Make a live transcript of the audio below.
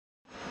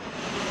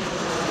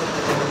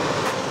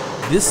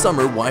This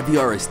summer,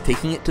 YVR is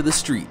taking it to the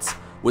streets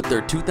with their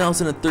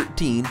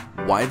 2013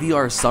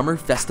 YVR Summer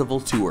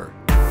Festival Tour.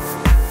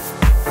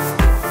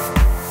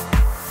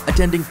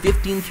 Attending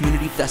 15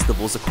 community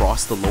festivals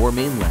across the Lower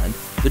Mainland,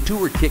 the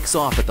tour kicks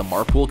off at the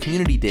Marpole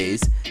Community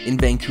Days in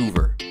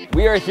Vancouver.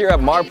 We are here at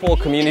Marpole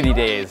Community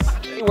Days.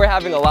 We're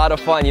having a lot of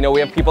fun. You know,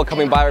 we have people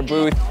coming by our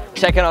booth,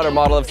 checking out our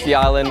model of Sea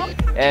Island,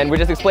 and we're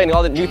just explaining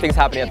all the new things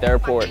happening at the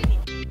airport.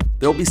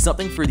 There'll be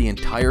something for the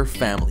entire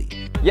family.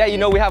 Yeah, you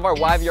know, we have our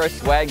YVR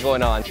swag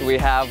going on. So we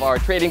have our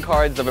trading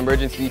cards of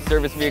emergency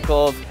service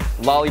vehicles,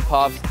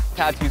 lollipops,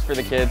 tattoos for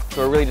the kids.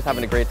 So we're really just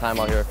having a great time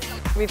out here.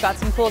 We've got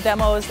some cool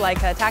demos like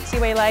a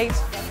taxiway light.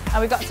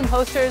 We've got some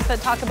posters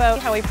that talk about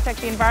how we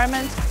protect the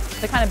environment,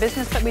 the kind of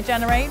business that we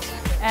generate,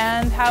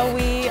 and how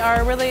we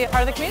are really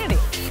part of the community.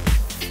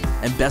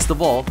 And best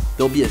of all,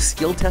 there'll be a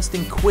skill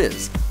testing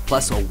quiz,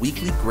 plus a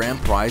weekly grand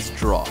prize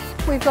draw.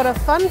 We've got a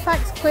fun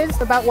facts quiz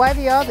about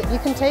YVR that you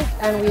can take,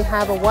 and we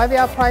have a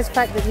YVR prize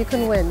pack that you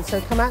can win. So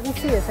come out and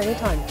see us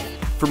anytime.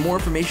 For more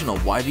information on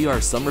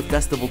YVR Summer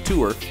Festival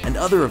Tour and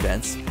other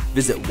events,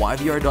 visit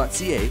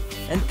yvr.ca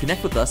and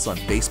connect with us on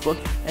Facebook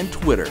and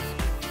Twitter.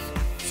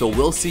 So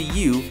we'll see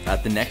you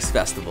at the next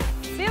festival.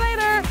 See you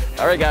later!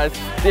 All right, guys.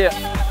 See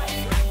ya.